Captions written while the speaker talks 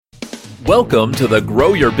Welcome to the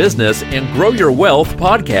Grow Your Business and Grow Your Wealth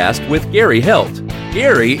podcast with Gary Helt.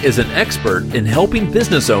 Gary is an expert in helping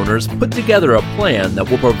business owners put together a plan that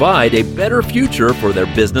will provide a better future for their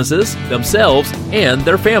businesses, themselves, and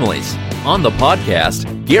their families. On the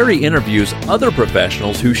podcast, Gary interviews other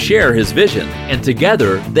professionals who share his vision, and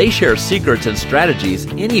together they share secrets and strategies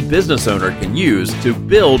any business owner can use to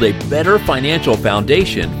build a better financial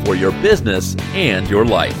foundation for your business and your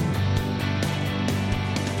life.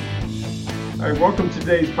 All right, welcome to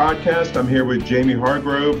today's podcast. I'm here with Jamie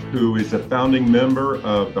Hargrove, who is a founding member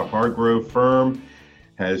of the Hargrove firm,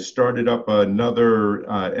 has started up another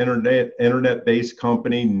internet-based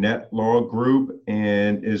company, Net Law Group,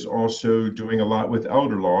 and is also doing a lot with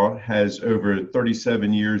elder law, has over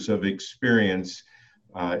 37 years of experience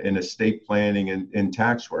in estate planning and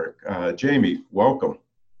tax work. Jamie, welcome.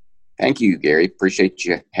 Thank you, Gary. Appreciate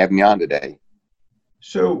you having me on today.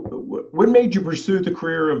 So what made you pursue the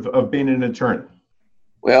career of being an attorney?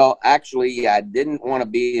 Well, actually, I didn't want to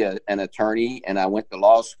be an attorney, and I went to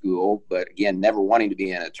law school, but again, never wanting to be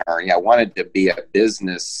an attorney. I wanted to be a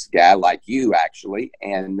business guy like you, actually.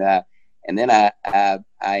 And then I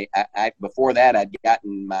before that, I'd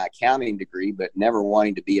gotten my accounting degree, but never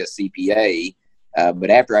wanting to be a CPA. But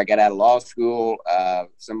after I got out of law school,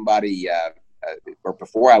 somebody,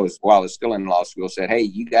 while I was still in law school, said, "Hey,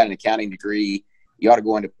 you got an accounting degree. You ought to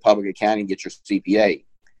go into public accounting and get your CPA."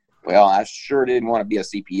 Well, I sure didn't want to be a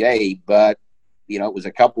CPA, but, it was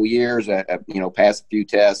a couple years, passed a few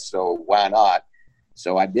tests, so why not?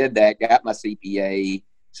 So I did that, got my CPA.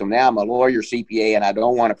 So now I'm a lawyer CPA, and I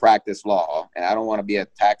don't want to practice law, and I don't want to be a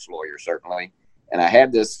tax lawyer, certainly. And I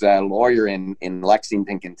had this lawyer in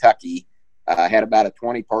Lexington, Kentucky. I had about a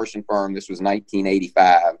 20-person firm. This was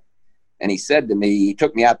 1985. And he said to me, he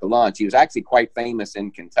took me out to lunch. He was actually quite famous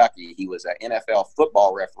in Kentucky. He was an NFL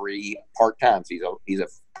football referee part-time. So he's a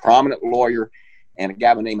prominent lawyer and a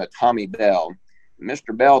guy by the name of Tommy Bell.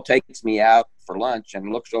 Mr. Bell takes me out for lunch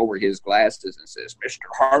and looks over his glasses and says, "Mr.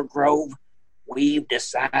 Hargrove, we've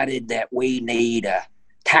decided that we need a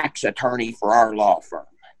tax attorney for our law firm.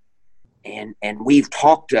 And we've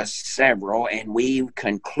talked to several, and we've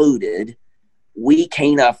concluded we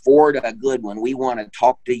can't afford a good one. We want to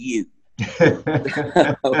talk to you."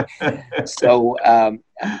 So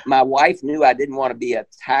my wife knew I didn't want to be a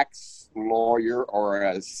tax lawyer or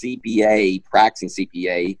a CPA, practicing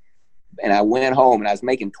CPA, and I went home and I was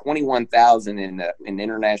making $21,000 in an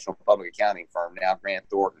international public accounting firm, now Grant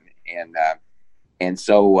Thornton, and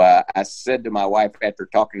so I said to my wife after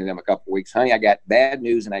talking to them a couple of weeks, "Honey, I got bad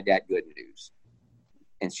news and I got good news."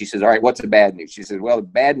 And she says, "All right, what's the bad news?" She says, "Well, the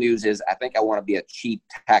bad news is I think I want to be a cheap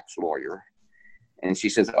tax lawyer." And she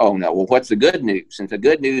says, "Oh, no. Well, what's the good news?" And the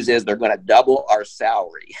good news is they're going to double our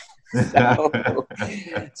salary.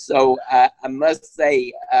 So I must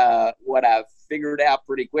say what I figured out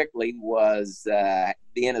pretty quickly was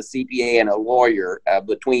being a CPA and a lawyer,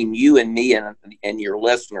 between you and me and your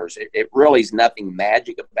listeners, it really is nothing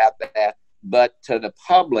magic about that. But to the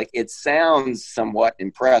public, it sounds somewhat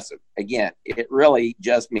impressive. Again, it really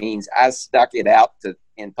just means I stuck it out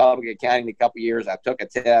in public accounting a couple of years. I took a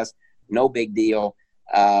test. No big deal.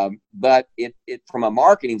 But it from a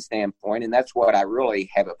marketing standpoint, and that's what I really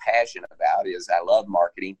have a passion about, is I love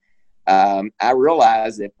marketing. I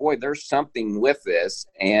realized that, boy, there's something with this,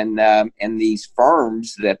 and these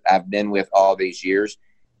firms that I've been with all these years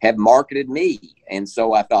have marketed me. And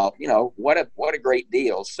so I thought, what a great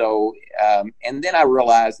deal. So, and then I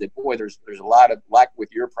realized that, boy, there's a lot of, like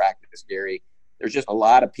with your practice, Gary, there's just a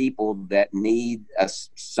lot of people that need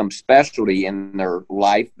some specialty in their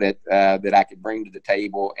life that I could bring to the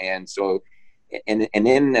table. And so, and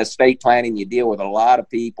in estate planning, you deal with a lot of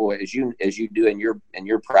people, as you do in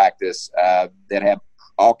your practice, that have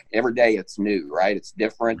every day it's new, right? It's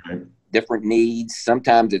different needs.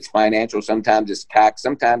 Sometimes it's financial, sometimes it's tax,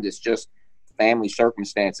 sometimes it's just family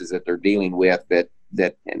circumstances that they're dealing with that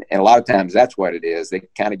and a lot of times that's what it is. They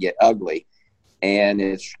kind of get ugly. And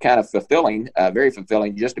it's kind of fulfilling, very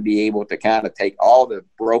fulfilling, just to be able to kind of take all the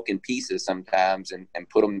broken pieces sometimes and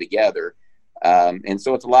put them together. And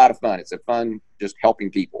so it's a lot of fun. It's a fun just helping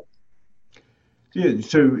people. Yeah.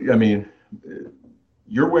 So, I mean,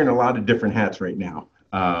 you're wearing a lot of different hats right now,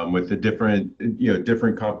 with the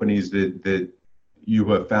different companies that you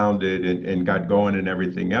have founded and got going and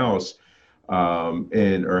everything else,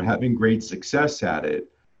 and are having great success at it.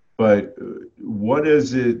 But what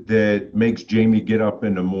is it that makes Jamie get up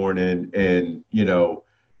in the morning and,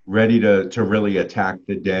 ready to really attack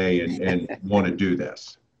the day and want to do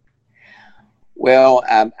this? Well,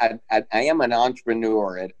 I am an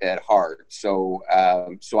entrepreneur at heart. So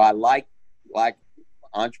I like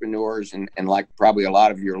entrepreneurs and like probably a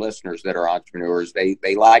lot of your listeners that are entrepreneurs,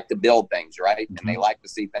 they like to build things, right? And they like to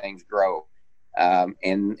see things grow.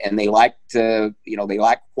 And they like to, they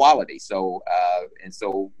like quality. So, and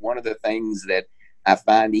so one of the things that I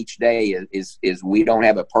find each day is we don't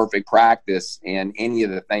have a perfect practice in any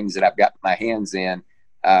of the things that I've got my hands in.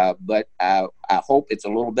 But I hope it's a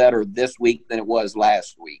little better this week than it was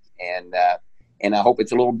last week. And I hope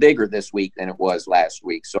it's a little bigger this week than it was last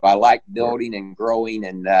week. So I like building and growing,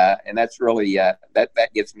 and that's really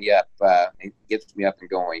that gets me up. It gets me up and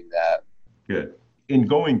going. Good. In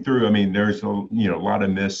going through, I mean, there's a lot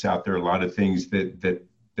of myths out there, a lot of things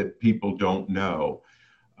that people don't know,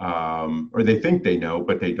 or they think they know,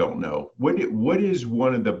 but they don't know. What is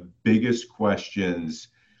one of the biggest questions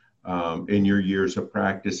in your years of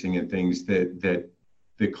practicing and things that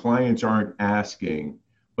the clients aren't asking,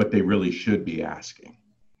 but they really should be asking?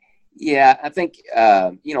 Yeah, I think,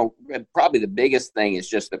 probably the biggest thing is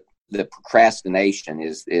just the procrastination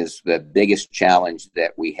is the biggest challenge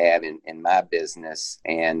that we have in my business.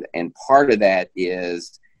 And part of that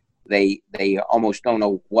is they almost don't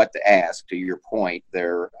know what to ask, to your point.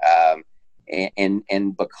 They're,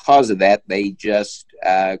 and because of that, they just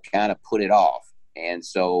kind of put it off. And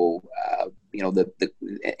so,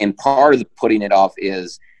 and part of the putting it off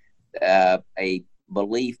is a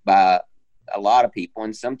belief by a lot of people,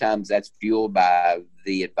 and sometimes that's fueled by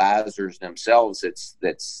the advisors themselves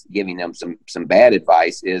that's giving them some bad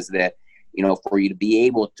advice, is that, for you to be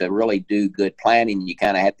able to really do good planning, you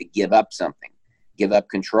kind of have to give up something, give up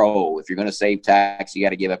control. If you're going to save tax, you got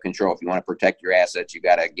to give up control. If you want to protect your assets, you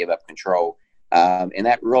got to give up control. And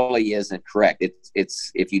that really isn't correct.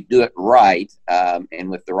 It's if you do it right, and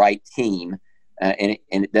with the right team, and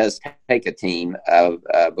it does take a team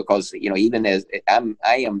because, even as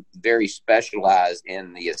I am very specialized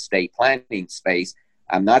in the estate planning space,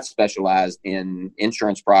 I'm not specialized in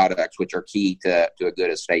insurance products, which are key to a good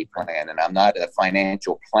estate plan. And I'm not a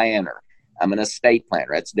financial planner. I'm an estate planner.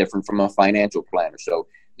 That's different from a financial planner. So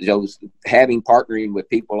partnering with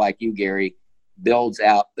people like you, Gary, builds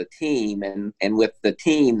out the team, and with the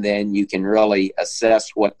team, then you can really assess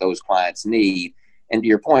what those clients need. And to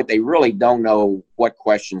your point, they really don't know what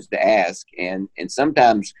questions to ask. And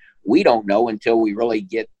sometimes we don't know until we really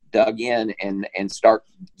get dug in and start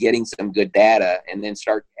getting some good data, and then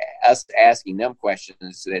start us asking them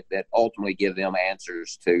questions that ultimately give them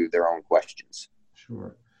answers to their own questions.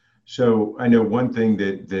 Sure. So I know one thing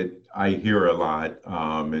that I hear a lot,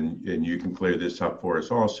 and you can clear this up for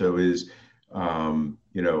us also, is,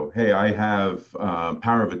 hey, I have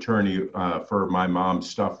power of attorney for my mom's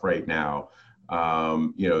stuff right now.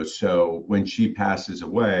 So when she passes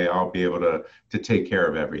away, I'll be able to take care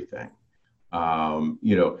of everything.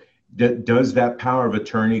 Does that power of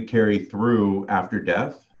attorney carry through after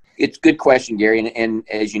death? It's a good question, Gary. And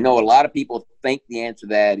as you know, a lot of people think the answer to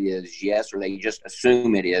that is yes, or they just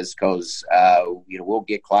assume it is because, we'll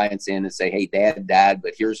get clients in and say, hey, Dad died,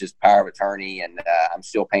 but here's his power of attorney, and I'm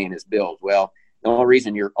still paying his bills. Well, the only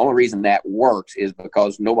reason that works is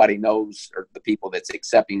because nobody knows, or the people that's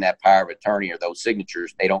accepting that power of attorney or those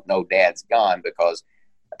signatures, they don't know Dad's gone, because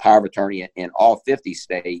the power of attorney in all 50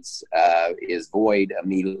 states is void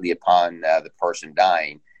immediately upon the person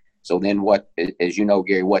dying. So then as you know,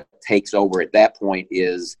 Gary, what takes over at that point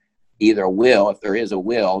is either a will, if there is a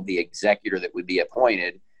will, the executor that would be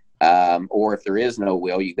appointed, or if there is no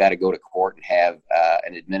will, you got to go to court and have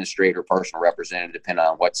an administrator, personal representative, depending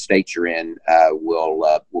on what state you're in,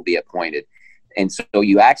 will be appointed. And so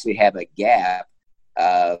you actually have a gap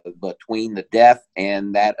between the death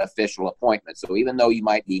and that official appointment. So even though you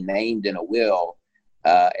might be named in a will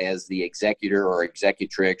as the executor or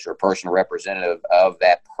executrix or personal representative of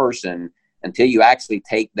that person, until you actually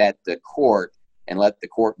take that to court and let the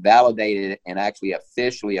court validate it and actually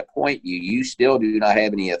officially appoint you, you still do not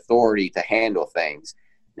have any authority to handle things.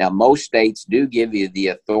 Now, most states do give you the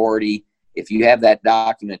authority, if you have that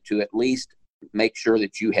document, to at least make sure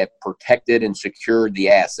that you have protected and secured the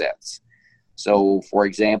assets. So, for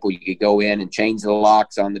example, you could go in and change the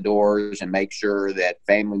locks on the doors and make sure that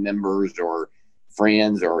family members or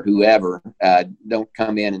friends or whoever don't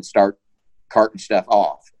come in and start carting stuff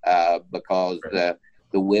off because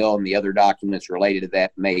the will and the other documents related to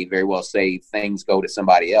that may very well say things go to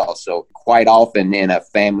somebody else. So quite often in a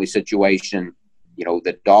family situation,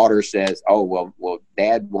 the daughter says, oh, well,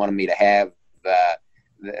 Dad wanted me to have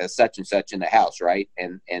such and such in the house, right?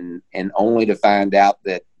 And only to find out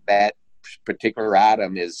that particular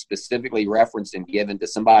item is specifically referenced and given to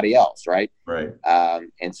somebody else, right? Right.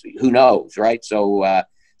 And so who knows, right? So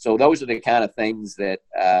those are the kind of things that,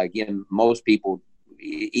 again, most people,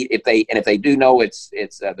 if they do know it's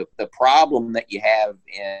the problem that you have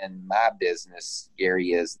in my business,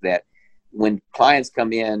 Gary, is that when clients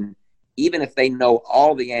come in, even if they know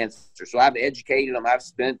all the answers, so I've educated them, I've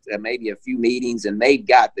spent maybe a few meetings and they've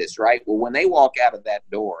got this, right? Well, when they walk out of that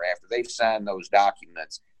door after they've signed those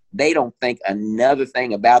documents, they don't think another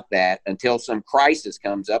thing about that until some crisis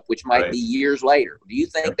comes up, which might be years later. Do you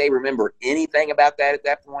think they remember anything about that at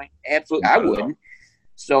that point? Absolutely. I wouldn't.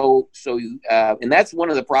 So, and that's one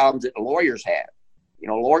of the problems that the lawyers have. You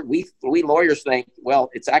know, we lawyers think, well,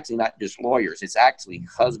 it's actually not just lawyers. It's actually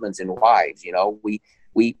husbands and wives. You know,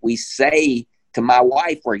 we say to my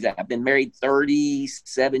wife, for example, I've been married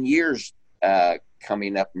 37 years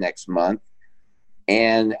coming up next month.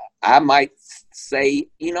 And I might say,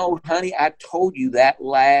 you know, honey, I told you that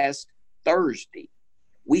last Thursday.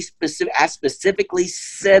 I specifically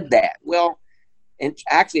said that. Well, and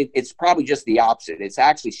actually, it's probably just the opposite. It's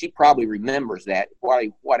actually, she probably remembers that.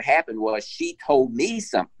 What happened was she told me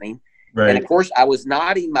something. Right. And of course, I was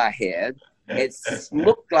nodding my head. It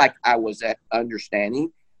looked like I was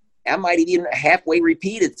understanding. I might have even halfway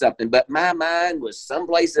repeated something, but my mind was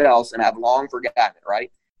someplace else and I've long forgotten it,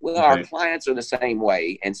 right? Well, our clients are the same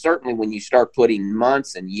way. And certainly when you start putting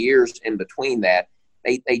months and years in between that,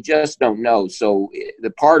 they just don't know. So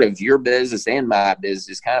the part of your business and my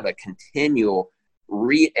business is kind of a continual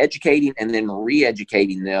re-educating and then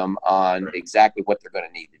re-educating them on exactly what they're going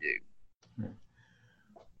to need to do.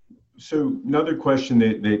 So another question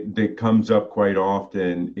that comes up quite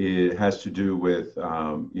often, it has to do with,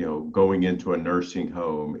 going into a nursing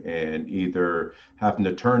home and either having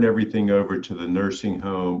to turn everything over to the nursing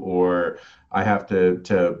home, or I have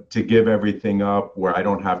to give everything up where I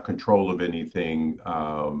don't have control of anything,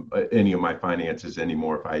 any of my finances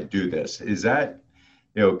anymore if I do this. Is that,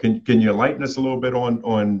 can you enlighten us a little bit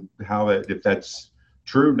on how that, if that's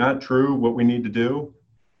true, not true, what we need to do?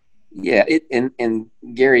 Yeah, and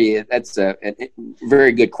Gary, that's a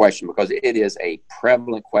very good question, because it is a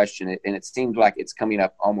prevalent question, and it seems like it's coming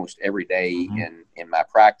up almost every day in my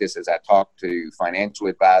practice as I talk to financial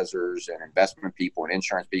advisors and investment people and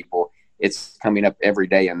insurance people. It's coming up every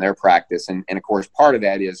day in their practice, and of course, part of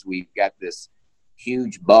that is we've got this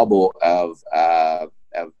huge bubble of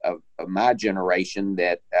my generation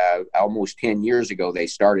that almost 10 years ago, they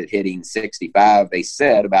started hitting 65. They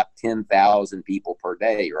said about 10,000 people per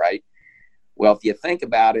day, right? Well, if you think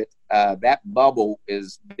about it, that bubble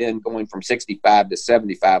has been going from 65 to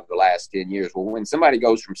 75 the last 10 years. Well, when somebody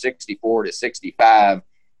goes from 64 to 65,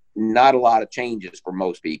 not a lot of changes for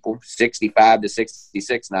most people. 65 to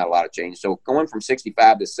 66, not a lot of change. So going from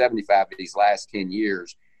 65 to 75 these last 10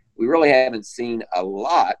 years, we really haven't seen a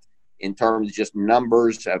lot in terms of just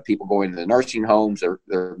numbers of people going to the nursing homes.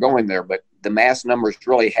 They're going there, but the mass numbers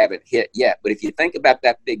really haven't hit yet. But if you think about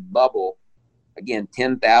that big bubble, again,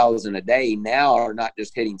 10,000 a day now are not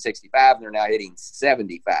just hitting 65, they're now hitting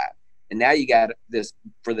 75. And now you got this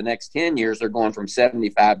for the next 10 years, they're going from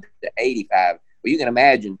 75 to 85. Well, you can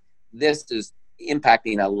imagine this is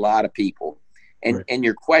impacting a lot of people. And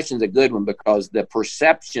your question's a good one, because the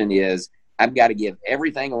perception is I've got to give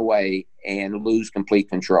everything away and lose complete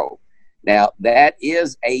control. Now, that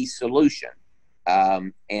is a solution.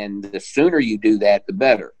 And the sooner you do that, the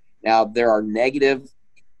better. Now, there are negative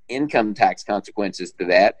income tax consequences to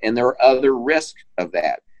that, and there are other risks of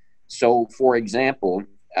that. So, for example,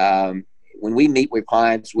 when we meet with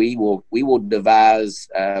clients, we will devise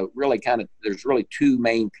there's really two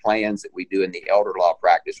main plans that we do in the elder law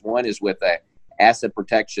practice. One is with a asset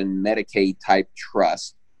protection Medicaid type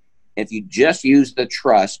trust. If you just use the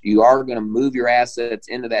trust, you are going to move your assets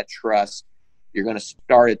into that trust. You're going to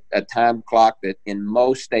start a time clock that in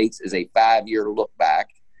most states is a 5-year look back.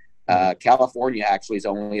 California actually is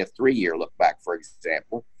only a 3-year look back, for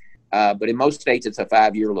example. But in most states, it's a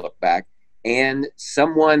 5-year look back. And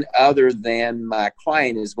someone other than my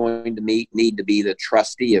client is going to need to be the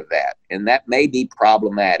trustee of that. And that may be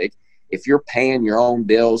problematic. If you're paying your own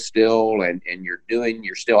bills still and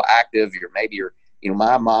you're still active,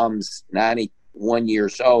 my mom's 91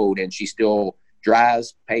 years old and she still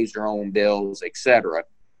drives, pays her own bills, etc.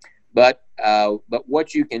 But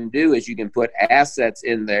what you can do is you can put assets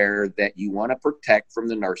in there that you want to protect from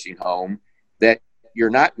the nursing home that you're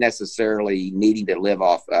not necessarily needing to live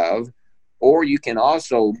off of. Or you can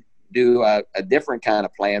also do a different kind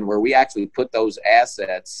of plan where we actually put those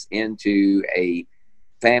assets into a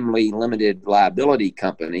family limited liability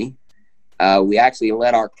company. We actually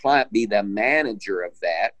let our client be the manager of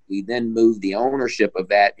that. We then move the ownership of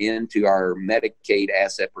that into our Medicaid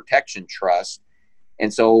Asset Protection Trust.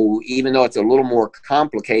 And so even though it's a little more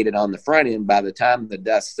complicated on the front end, by the time the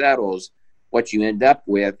dust settles, what you end up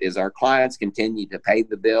with is our clients continue to pay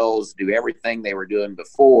the bills, do everything they were doing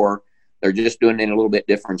before. They're just doing it in a little bit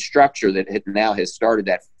different structure that now has started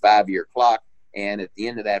that 5-year clock. And at the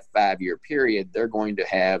end of that 5-year period, they're going to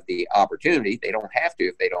have the opportunity. They don't have to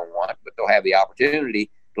if they don't want, but they'll have the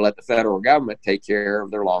opportunity to let the federal government take care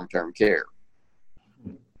of their long-term care.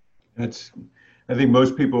 I think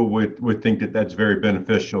most people would think that that's very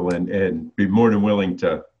beneficial and be more than willing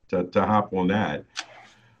to hop on that.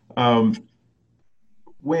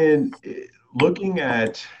 When looking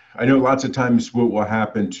at, I know lots of times what will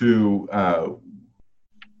happen too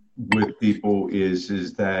with people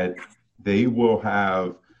is that they will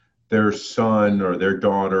have their son or their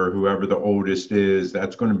daughter, whoever the oldest is,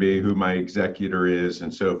 that's going to be who my executor is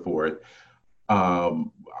and so forth.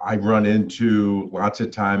 I run into lots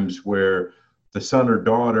of times where the son or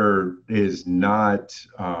daughter is not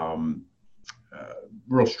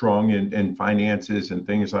real strong in finances and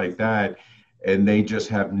things like that, and they just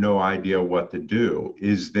have no idea what to do.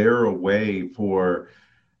 Is there a way for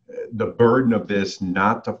the burden of this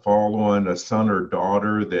not to fall on a son or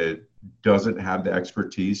daughter that doesn't have the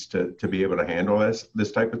expertise to be able to handle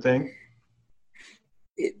this type of thing?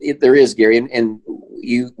 There is, Gary, and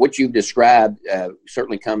what you've described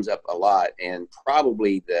certainly comes up a lot, and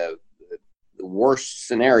probably the worst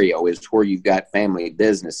scenario is where you've got family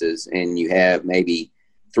businesses and you have maybe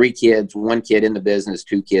 3 kids, 1 kid in the business,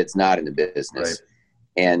 2 kids not in the business.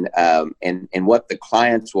 Right. And what the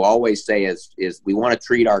clients will always say is we want to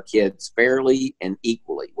treat our kids fairly and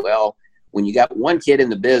equally. Well, when you got 1 kid in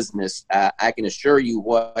the business, I can assure you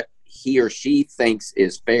what he or she thinks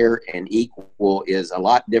is fair and equal is a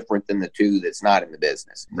lot different than the 2 that's not in the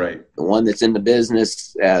business. Right. The one that's in the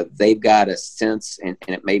business, they've got a sense, and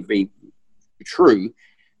it may be true,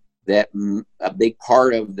 that a big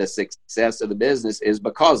part of the success of the business is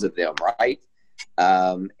because of them, right?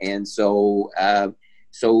 And so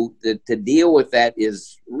to deal with that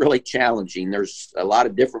is really challenging. There's a lot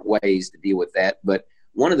of different ways to deal with that, but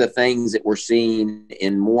one of the things that we're seeing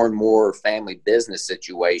in more and more family business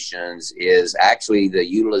situations is actually the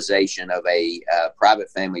utilization of a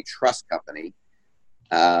private family trust company,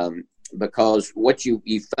 because what you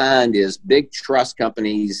find is big trust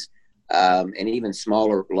companies and even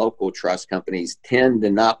smaller local trust companies tend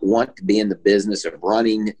to not want to be in the business of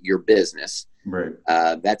running your business. Right.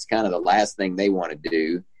 That's kind of the last thing they want to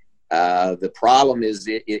do. The problem is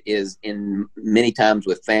in many times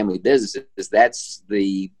with family businesses, that's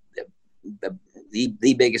the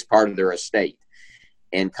biggest part of their estate.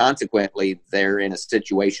 And consequently, they're in a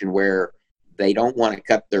situation where they don't want to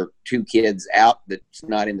cut their 2 kids out that's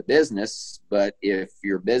not in the business. But if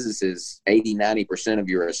your business is 80-90% of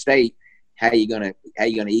your estate, how are you gonna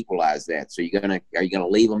equalize that? So are you gonna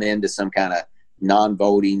leave them into some kind of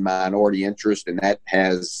non-voting minority interest, and that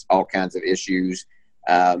has all kinds of issues.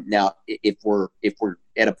 Now, if we're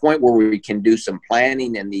at a point where we can do some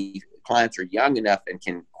planning and the clients are young enough and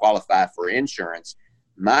can qualify for insurance,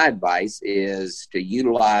 my advice is to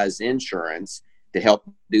utilize insurance to help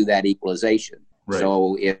do that equalization. Right.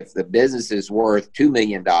 So if the business is worth $2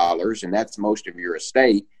 million and that's most of your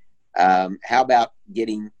estate, how about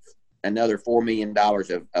getting another $4 million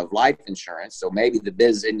of life insurance? So maybe the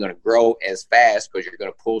business isn't going to grow as fast because you're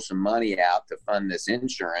going to pull some money out to fund this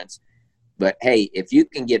insurance. But hey, if you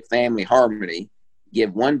can get family harmony,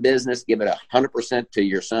 give one business, give it 100% to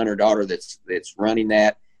your son or daughter that's running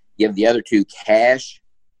that, give the other 2 cash.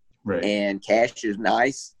 Right. And cash is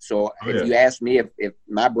nice. So if you ask me if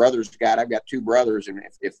my I've got 2 brothers, and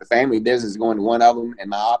if the family business is going to one of them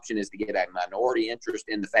and my option is to get a minority interest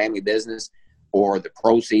in the family business or the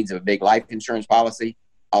proceeds of a big life insurance policy,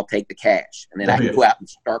 I'll take the cash. And then I can go out and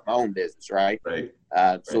start my own business, right? Right.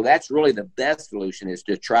 So that's really the best solution, is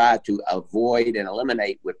to try to avoid and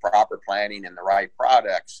eliminate with proper planning and the right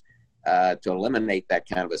products to eliminate that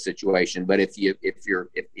kind of a situation. But if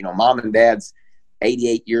mom and dad's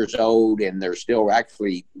 88 years old and they're still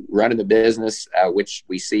actually running the business, which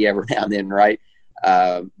we see every now and then, right?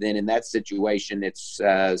 Then in that situation, it's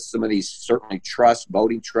some of these certainly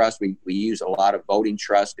voting trust. We use a lot of voting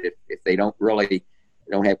trust if they don't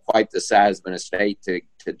have quite the size of an estate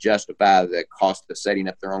to justify the cost of setting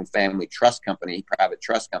up their own family trust company, private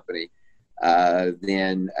trust company.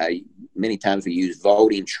 Then many times we use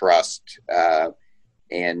voting trust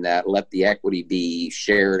and let the equity be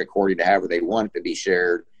shared according to however they want it to be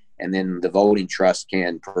shared. And then the voting trust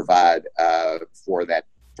can provide for that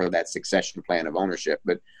succession plan of ownership.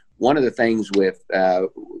 But one of the things with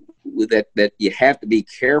that you have to be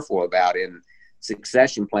careful about in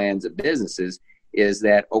succession plans of businesses is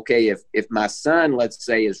that, okay, if my son, let's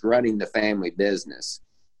say, is running the family business,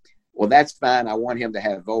 Well, that's fine. I want him to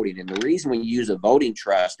have voting. And the reason we use a voting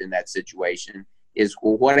trust in that situation is,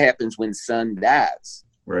 well, what happens when son dies?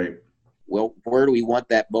 Right. Well, where do we want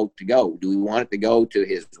that vote to go? Do we want it to go to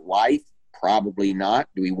his wife? Probably not.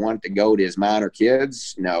 Do we want it to go to his minor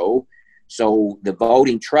kids? No. So the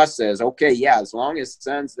voting trust says, okay, yeah, as long as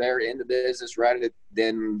son's there in the business, right,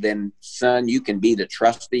 then son, you can be the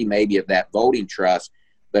trustee maybe of that voting trust.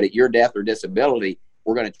 But at your death or disability,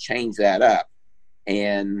 we're going to change that up.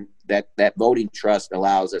 And that voting trust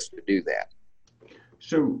allows us to do that.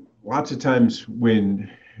 So lots of times when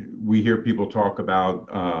we hear people talk about,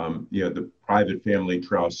 the private family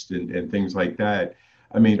trust and things like that,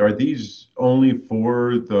 I mean, are these only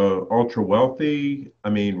for the ultra wealthy? I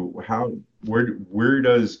mean, where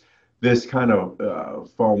does this kind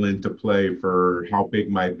of fall into play for how big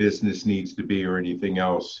my business needs to be or anything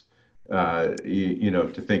else,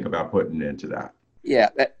 to think about putting into that? Yeah,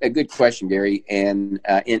 a good question, Gary. And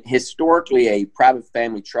historically, a private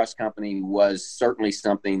family trust company was certainly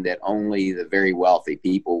something that only the very wealthy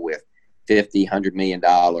people with $50, $100 million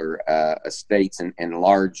estates and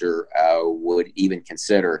larger would even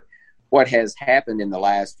consider. What has happened in the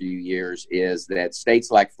last few years is that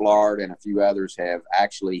states like Florida and a few others have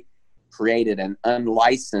actually created an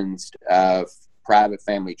unlicensed private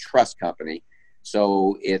family trust company.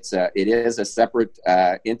 So it is a separate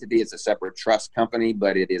entity. It's a separate trust company,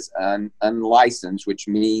 but it is unlicensed, which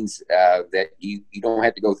means that you don't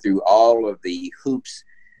have to go through all of the hoops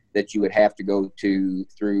that you would have to go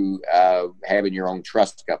through having your own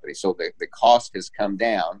trust company. So the cost has come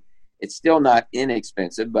down. It's still not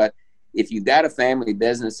inexpensive, but if you've got a family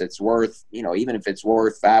business that's worth, even if it's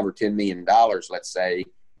worth $5 or $10 million, let's say,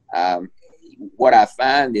 what I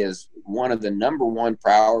find is one of the number one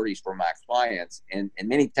priorities for my clients, and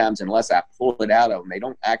many times, unless I pull it out of them, they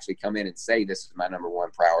don't actually come in and say this is my number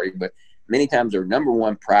one priority, but many times their number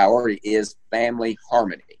one priority is family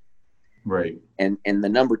harmony. Right. And the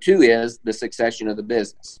number two is the succession of the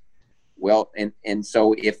business. Well, and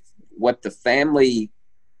so if what the family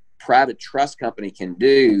private trust company can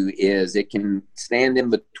do is it can stand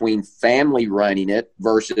in between family running it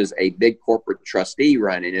versus a big corporate trustee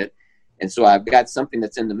running it. And so I've got something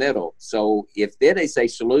that's in the middle. So if it is a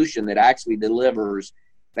solution that actually delivers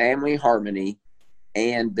family harmony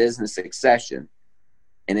and business succession,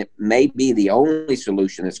 and it may be the only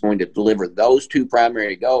solution that's going to deliver those two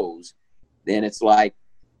primary goals, then it's like,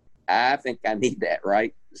 I think I need that,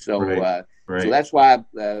 right? So, Right. So that's why,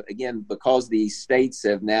 again, because the states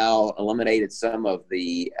have now eliminated some of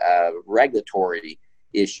the regulatory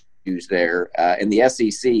issues there, and the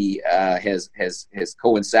SEC has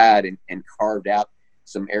coincided and carved out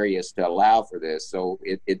some areas to allow for this. So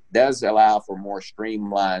it does allow for a more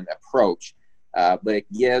streamlined approach, but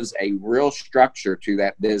it gives a real structure to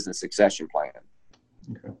that business succession plan.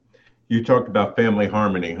 Okay. You talked about family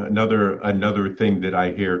harmony. Another thing that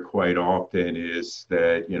I hear quite often is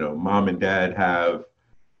that, mom and dad have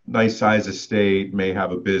nice size estate, may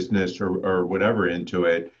have a business or whatever into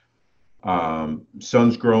it.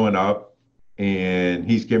 Son's growing up and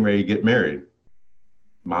he's getting ready to get married.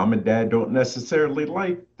 Mom and dad don't necessarily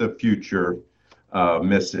like the future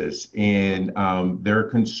missus. And their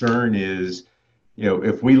concern is,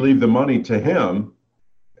 if we leave the money to him,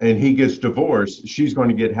 and he gets divorced, she's going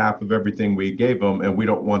to get half of everything we gave him, and we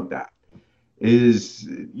don't want that.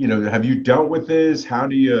 Have you dealt with this? How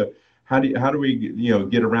do we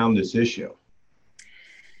get around this issue?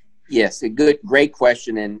 Yes, great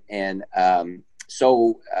question. And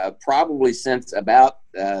so probably since about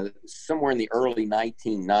somewhere in the early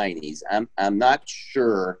 1990s, I'm not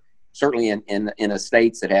sure, certainly in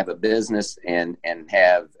estates that have a business and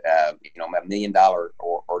have, $1 million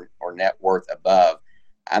or net worth above,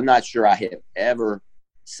 I'm not sure I have ever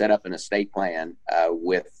set up an estate plan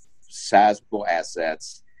with sizable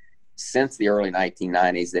assets since the early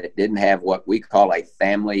 1990s that didn't have what we call a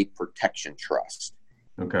family protection trust.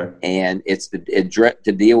 Okay. And it's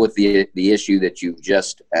to deal with the issue that you've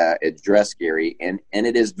just addressed, Gary, and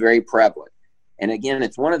it is very prevalent. And again,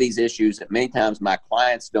 it's one of these issues that many times my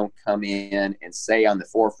clients don't come in and say on the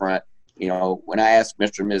forefront, when I ask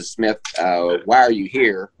Mr. and Mrs. Smith, why are you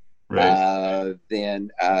here? Right.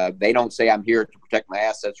 Then they don't say I'm here to protect my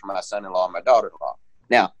assets from my son-in-law and my daughter-in-law.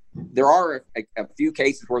 Now, there are a few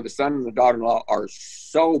cases where the son and the daughter-in-law are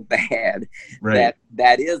so bad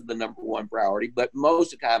that is the number one priority, but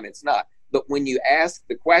most of the time it's not. But when you ask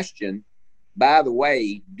the question, by the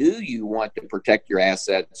way, do you want to protect your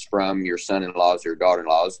assets from your son-in-laws or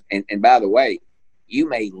daughter-in-laws? And by the way, you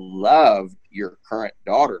may love your current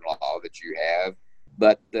daughter-in-law that you have,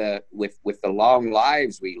 but with the long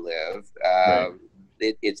lives we live,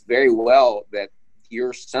 it's very well that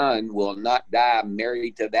your son will not die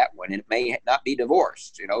married to that one, and it may not be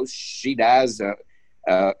divorced. She dies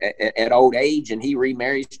at old age, and he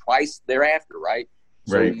remarries twice thereafter, right?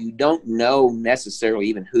 So Right. you don't know necessarily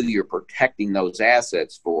even who you're protecting those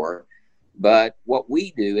assets for. But what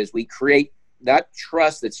we do is we create that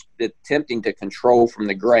trust that's attempting to control from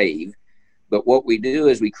the grave. But what we do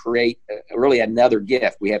is we create really another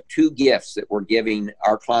gift. We have two gifts that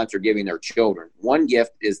our clients are giving their children. One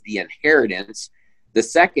gift is the inheritance. The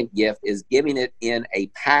second gift is giving it in a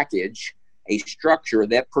package, a structure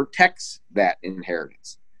that protects that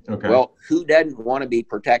inheritance. Okay. Well, who doesn't want to be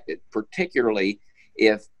protected, particularly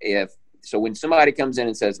if so when somebody comes in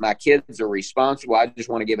and says, my kids are responsible, I just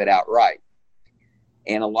want to give it outright.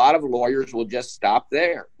 And a lot of lawyers will just stop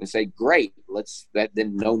there and say, great,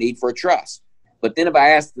 then no need for a trust. But then if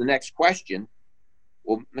I ask the next question,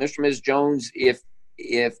 well, Mr. and Ms. Jones, if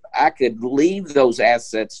I could leave those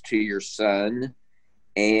assets to your son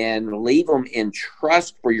and leave them in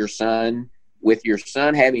trust for your son, with your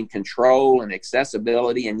son having control and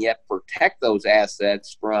accessibility, and yet protect those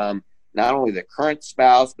assets from not only the current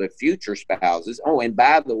spouse, but future spouses. Oh, and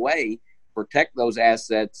by the way, protect those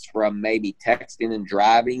assets from maybe texting and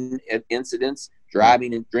driving incidents,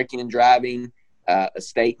 driving and drinking and driving,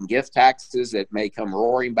 estate and gift taxes that may come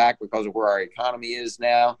roaring back because of where our economy is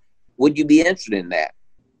now. Would you be interested in that?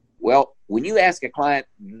 Well, when you ask a client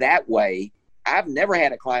that way, I've never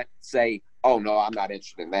had a client say, oh, no, I'm not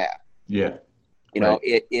interested in that. Yeah.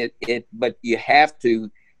 But you have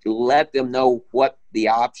to let them know what the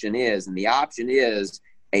option is. And the option is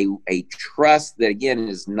a trust that, again,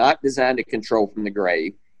 is not designed to control from the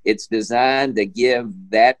grave. It's designed to give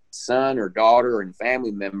that son or daughter and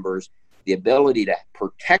family members the ability to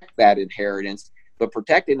protect that inheritance, but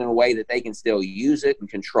protect it in a way that they can still use it and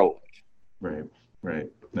control it. Right.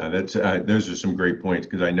 Now those are some great points,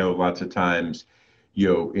 because I know lots of times,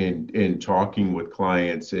 in talking with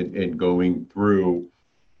clients and going through,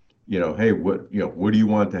 hey, what do you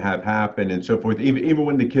want to have happen and so forth. Even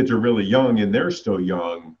when the kids are really young and they're still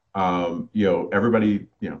young, everybody,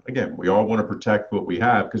 again, we all want to protect what we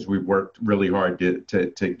have because we've worked really hard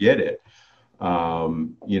to get it.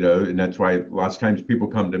 And that's why lots of times people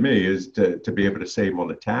come to me is to be able to save on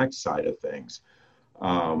the tax side of things.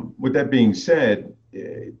 With that being said,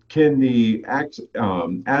 can the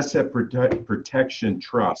asset protection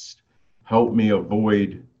trust help me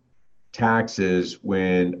avoid taxes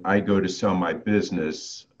when I go to sell my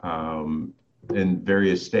business in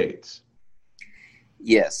various states?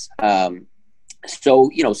 Yes. So,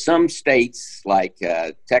 some states like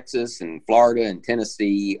Texas and Florida and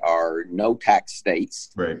Tennessee are no tax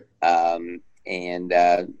states, right? And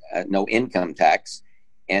no income tax.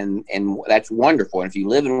 And that's wonderful. And if you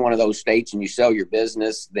live in one of those states and you sell your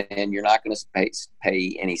business, then you're not going to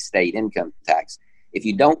pay any state income tax. If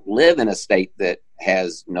you don't live in a state that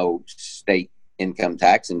has no state income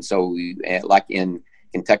tax, and so like in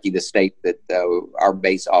Kentucky, the state that our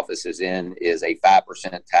base office is in is a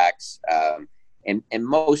 5% tax. And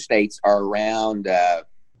most states are around, I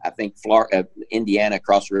think Florida, Indiana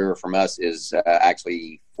across the river from us is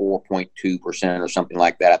actually 4.2% or something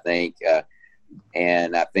like that, I think.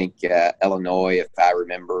 And I think Illinois, if I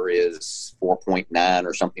remember, is 4.9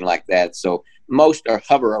 or something like that. So most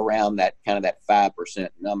hover around that kind of that 5%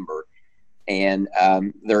 number. And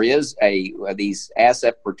there is these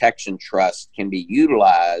asset protection trusts can be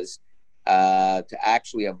utilized to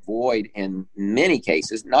actually avoid, in many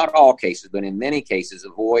cases, not all cases, but in many cases,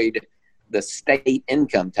 avoid the state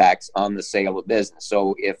income tax on the sale of business.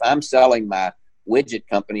 So if I'm selling my widget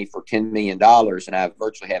company for $10 million and I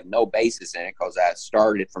virtually have no basis in it because I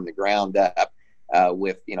started it from the ground up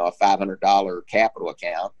with a $500 capital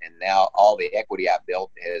account, and now all the equity I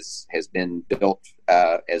built has been built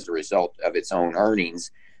as a result of its own earnings.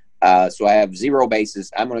 So I have zero basis.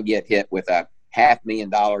 I'm going to get hit with a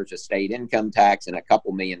 $500,000 of state income tax and a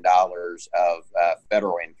couple $1 million of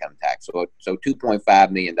federal income tax. So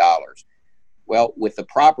 $2.5 million. Well, with the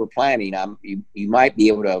proper planning, you might be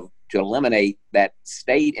able to eliminate that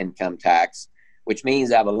state income tax, which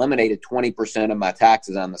means I've eliminated 20% of my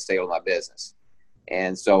taxes on the sale of my business.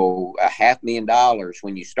 And so $500,000,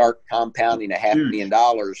 when you start compounding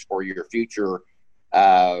 $500,000 for your future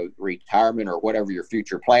retirement or whatever your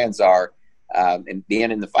future plans are, and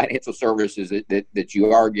being in the financial services that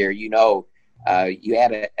you are, Gary, you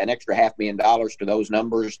add an extra $500,000 to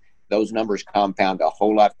those numbers compound a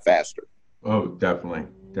whole lot faster. Oh, definitely.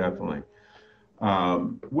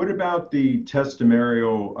 What about the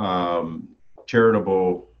testimonial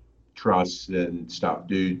charitable trusts and stuff?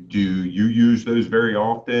 Do you use those very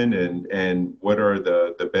often, and what are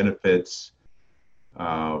the benefits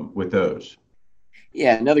with those?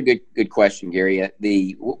 Yeah, another good question, Gary.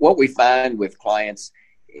 What we find with clients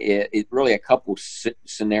is really a couple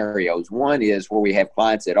scenarios. One is where we have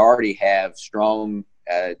clients that already have strong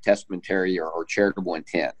testamentary or charitable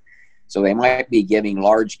intent. So they might be giving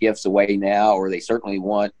large gifts away now, or they certainly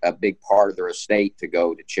want a big part of their estate to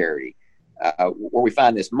go to charity. Where we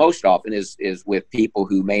find this most often is with people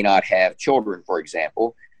who may not have children, for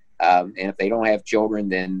example. And if they don't have children,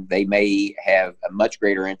 then they may have a much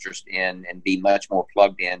greater interest in and be much more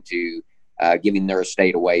plugged into giving their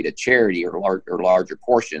estate away to charity or larger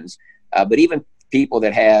portions. But even people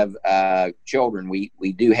that have children,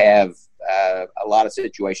 we do have a lot of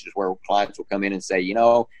situations where clients will come in and say, you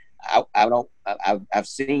know, I've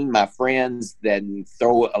seen my friends then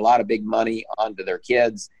throw a lot of big money onto their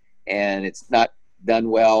kids, and it's not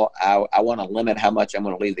done well. I want to limit how much I'm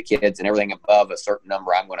going to leave the kids, and everything above a certain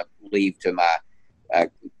number I'm going to leave to my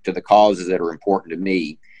to the causes that are important to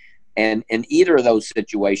me. And in either of those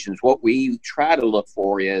situations, what we try to look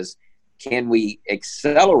for is, can we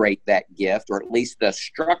accelerate that gift, or at least the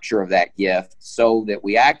structure of that gift, so that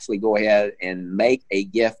we actually go ahead and make a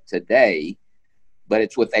gift today, but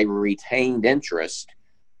it's with a retained interest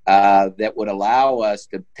that would allow us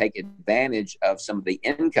to take advantage of some of the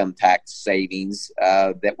income tax savings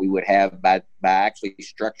that we would have by actually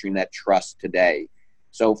structuring that trust today.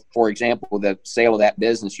 So, for example, the sale of that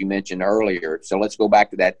business you mentioned earlier. So let's go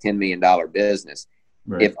back to that $10 million business.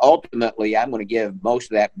 Right. If ultimately I'm going to give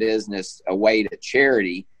most of that business away to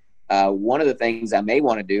charity, one of the things I may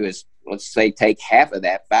want to do is, let's say, take half of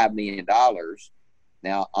that $5 million.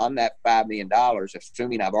 Now, on that $5 million,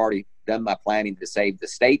 assuming I've already done my planning to save the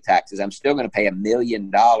state taxes, I'm still going to pay $1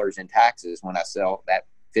 million in taxes when I sell that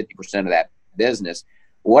 50% of that business.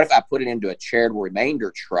 What if I put it into a charitable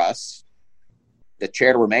remainder trust? The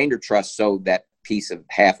charitable remainder trust sold that piece of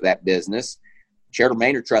half of that business. Charitable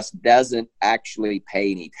remainder trust doesn't actually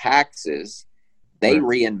pay any taxes. They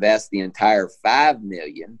reinvest the entire $5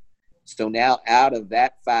 million. So now out of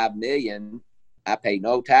that $5 million, I pay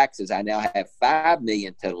no taxes. I now have $5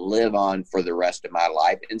 million to live on for the rest of my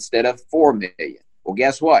life instead of $4 million. Well,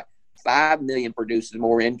 guess what? $5 million produces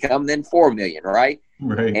more income than $4 million, right?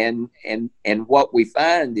 Right. And what we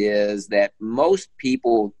find is that most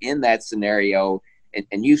people in that scenario,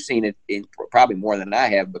 and you've seen it in probably more than I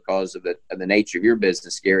have because of the nature of your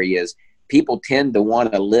business, Gary, is people tend to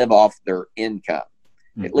want to live off their income.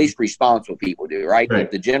 Mm-hmm. At least responsible people do, right?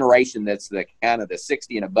 The generation that's the kind of the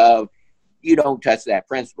 60 and above, you don't touch that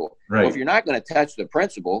principal. Right. Well, if you're not going to touch the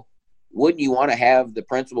principal, wouldn't you want to have the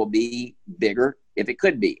principal be bigger if it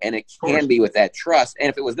could be? And it can be with that trust. And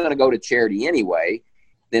if it was going to go to charity anyway,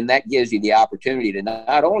 then that gives you the opportunity to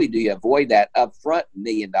not only do you avoid that upfront $1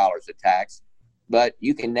 million of tax, but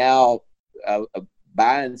you can now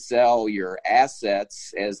buy and sell your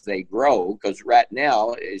assets as they grow. Because right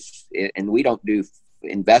now, and we don't do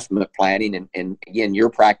investment planning, and again, your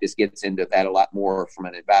practice gets into that a lot more from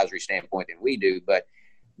an advisory standpoint than we do. But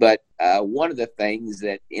one of the things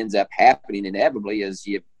that ends up happening inevitably is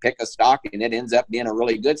you pick a stock and it ends up being a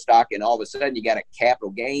really good stock, and all of a sudden you got a capital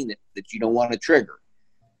gain that you don't want to trigger.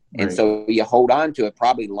 Right. And so you hold on to it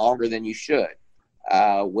probably longer than you should.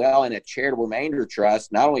 Well, in a charitable remainder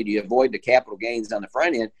trust, not only do you avoid the capital gains on the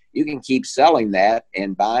front end, you can keep selling that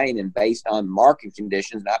and buying, and based on market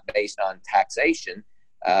conditions, not based on taxation,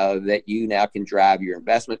 that you now can drive your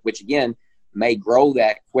investment, which again may grow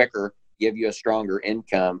that quicker, give you a stronger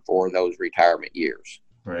income for those retirement years.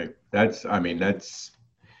 Right. That's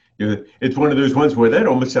it's one of those ones where that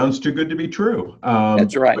almost sounds too good to be true.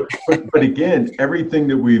 That's right. but again, everything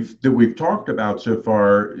that we've talked about so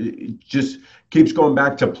far, it just keeps going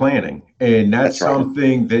back to planning, and that's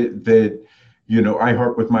something that I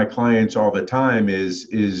harp with my clients all the time. Is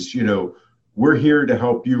we're here to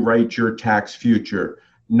help you write your tax future,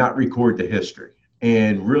 not record the history.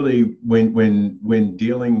 And really, when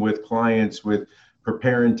dealing with clients with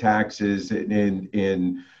preparing taxes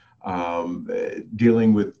and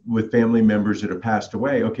dealing with family members that have passed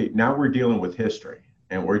away, okay, now we're dealing with history,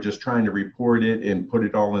 and we're just trying to report it and put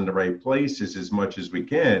it all in the right places as much as we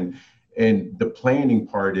can. And the planning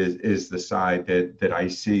part is the side that I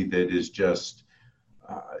see that is just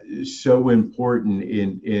so important.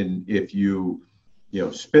 In if you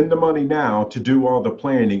spend the money now to do all the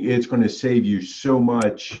planning, it's going to save you so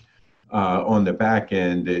much on the back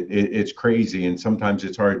end. It's crazy, and sometimes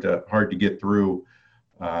it's hard to get through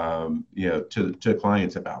to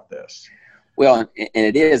clients about this. Well, and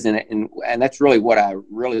it is, and that's really what I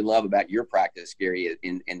really love about your practice, Gary,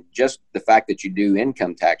 and just the fact that you do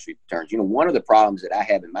income tax returns. One of the problems that I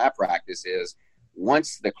have in my practice is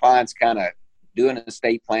once the clients kind of do an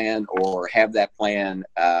estate plan or have that plan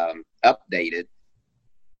updated,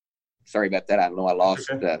 sorry about that. I know I lost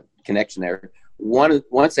Okay. the connection there.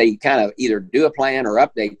 Once they kind of either do a plan or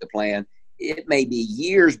update the plan, it may be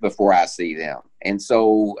years before I see them. And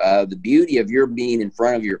so the beauty of your being in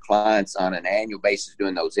front of your clients on an annual basis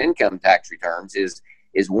doing those income tax returns is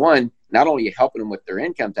one, not only you helping them with their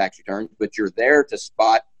income tax returns, but you're there to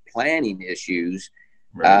spot planning issues.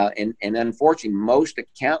 Right. And unfortunately, most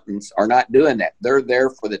accountants are not doing that. They're there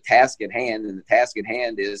for the task at hand, and the task at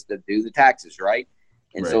hand is to do the taxes, right?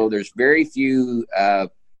 And Right. so there's very few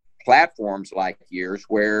platforms like yours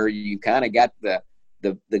where you kind of got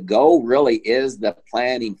the goal really is the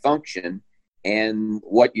planning function, and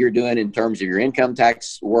what you're doing in terms of your income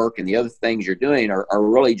tax work and the other things you're doing are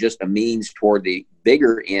really just a means toward the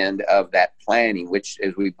bigger end of that planning, which,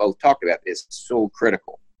 as we both talked about, is so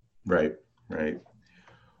critical. Right. Right.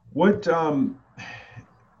 What,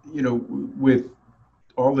 with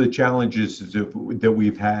all the challenges that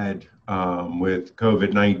we've had with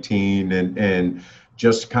COVID-19 and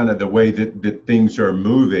just kind of the way that things are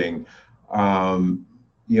moving,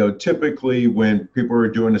 typically when people are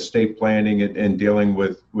doing estate planning and dealing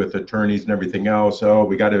with attorneys and everything else,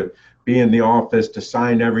 we got to be in the office to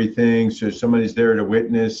sign everything. So somebody's there to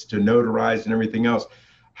witness, to notarize and everything else.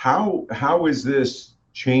 How is this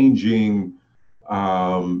changing,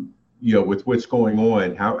 with what's going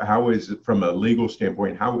on? How is it from a legal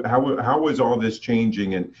standpoint? How is all this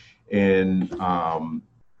changing? And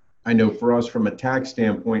I know for us from a tax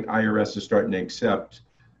standpoint, IRS is starting to accept,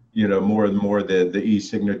 more and more the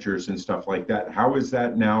e-signatures and stuff like that. How is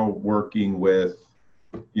that now working with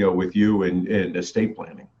you and estate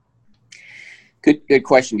planning? Good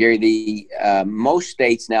question, Gary. The most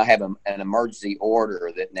states now have an emergency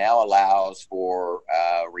order that now allows for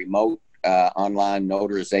remote online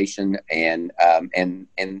notarization, and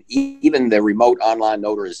even the remote online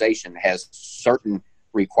notarization has certain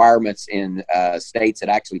requirements in states that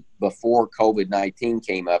actually before COVID-19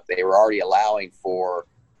 came up, they were already allowing for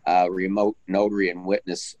remote notary and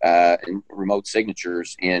witness and remote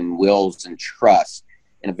signatures in wills and trusts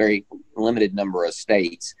in a very limited number of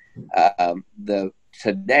states.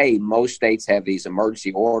 Today, most states have these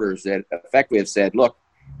emergency orders that effectively have said, look,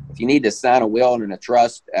 if you need to sign a will and a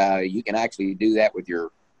trust, you can actually do that with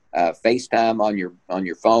your FaceTime on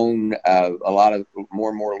your phone. A lot of more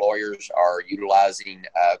and more lawyers are utilizing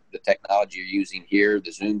the technology you're using here,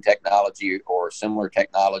 the Zoom technology or similar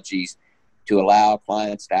technologies, to allow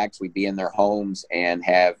clients to actually be in their homes and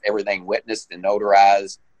have everything witnessed and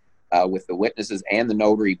notarized, with the witnesses and the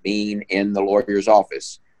notary being in the lawyer's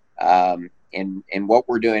office. And what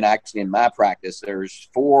we're doing actually in my practice, there's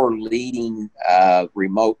 4 leading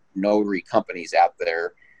remote notary companies out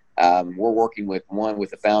there. We're working with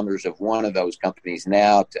the founders of one of those companies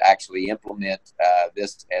now to actually implement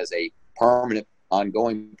this as a permanent,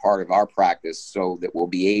 ongoing part of our practice, so that we'll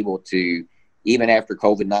be able to, even after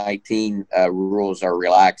COVID-19 rules are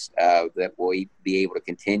relaxed, that we'll be able to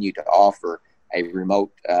continue to offer a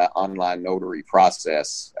remote online notary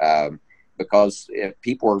process. Because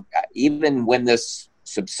people are, even when this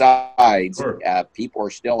subsides, Sure. People are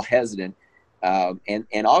still hesitant.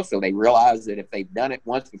 And also they realize that if they've done it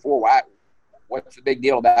once before, what's the big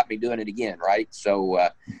deal about me doing it again, right? So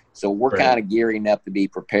we're Right. kind of gearing up to be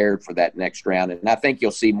prepared for that next round. And I think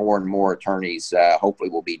you'll see more and more attorneys hopefully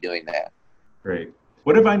will be doing that. Great.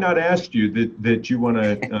 What have I not asked you that you want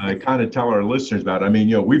to kind of tell our listeners about? I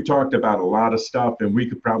mean, we've talked about a lot of stuff, and we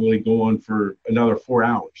could probably go on for another 4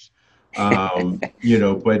 hours.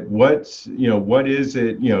 But what is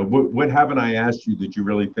it, what haven't I asked you that you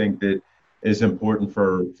really think that is important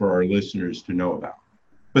for our listeners to know about?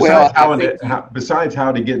 Besides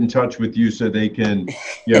how to get in touch with you so they can,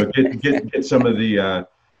 get some of the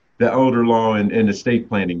elder law and estate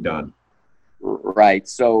planning done. Right.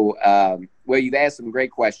 So, well, you've asked some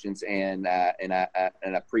great questions, and I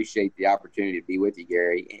appreciate the opportunity to be with you,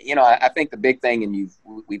 Gary. I think the big thing, and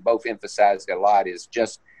we both emphasized it a lot, is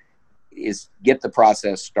get the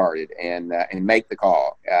process started and make the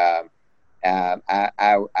call. I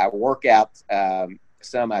work out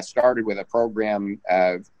I started with a program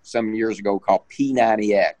some years ago called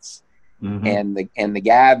P90X, mm-hmm. and the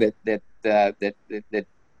guy that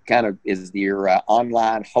kind of is your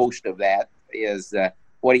online host of that is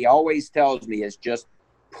what he always tells me is just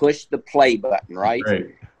push the play button, right?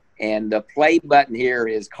 Right. And the play button here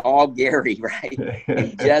is call Gary, right?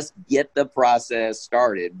 And just get the process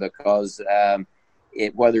started, because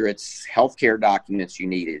whether it's healthcare documents you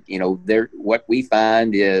needed, what we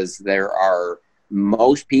find is there are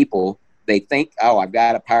most people, they think, I've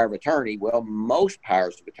got a power of attorney. Well, most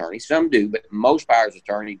powers of attorney, some do, but most powers of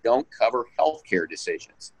attorney don't cover healthcare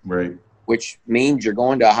decisions. Right. Which means you're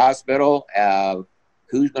going to a hospital,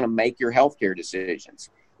 who's going to make your healthcare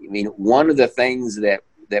decisions? I mean, one of the things that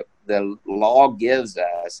the law gives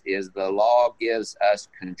us is the law gives us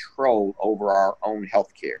control over our own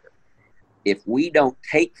healthcare. If we don't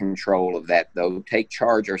take control of that, though, take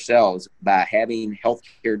charge ourselves by having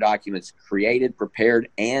healthcare documents created, prepared,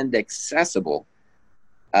 and accessible,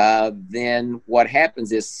 then what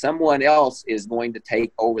happens is someone else is going to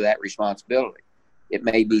take over that responsibility. It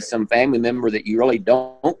may be some family member that you really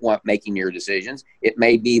don't want making your decisions. It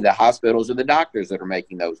may be the hospitals or the doctors that are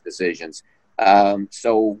making those decisions.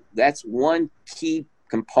 So that's one key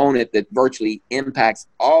component that virtually impacts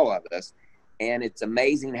all of us. And it's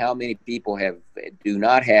amazing how many people do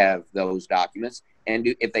not have those documents.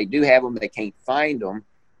 And if they do have them, they can't find them,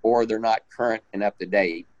 or they're not current and up to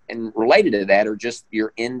date. And related to that are just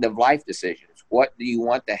your end of life decisions. What do you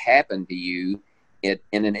want to happen to you in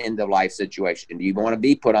an end of life situation? Do you want to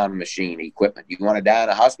be put on machine equipment? Do you want to die in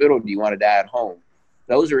a hospital? Do you want to die at home?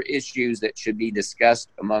 Those are issues that should be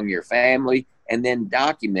discussed among your family and then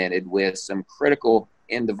documented with some critical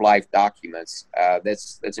end of life documents.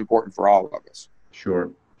 That's important for all of us.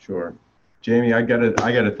 Sure. Jamie, I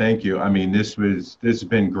gotta thank you. I mean, this has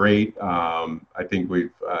been great. I think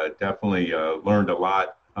we've definitely learned a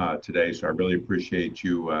lot today. So I really appreciate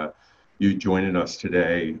you joining us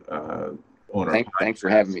today on our Thanks for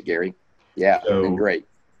having me, Gary. Yeah, it's been great.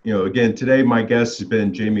 Again, today my guest has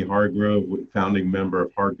been Jamie Hargrove, founding member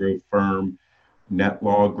of Hargrove Firm, Net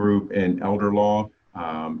Law Group, and Elder Law.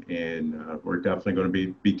 And we're definitely going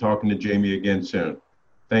to be talking to Jamie again soon.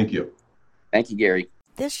 Thank you. Thank you, Gary.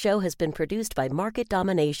 This show has been produced by Market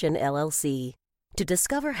Domination, LLC. To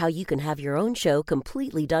discover how you can have your own show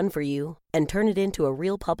completely done for you and turn it into a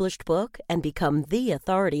real published book and become the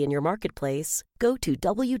authority in your marketplace, go to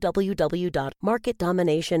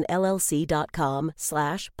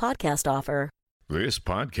www.marketdominationllc.com/podcast offer. This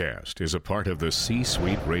podcast is a part of the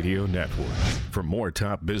C-Suite Radio Network. For more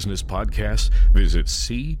top business podcasts, visit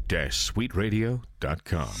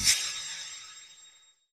c-suiteradio.com.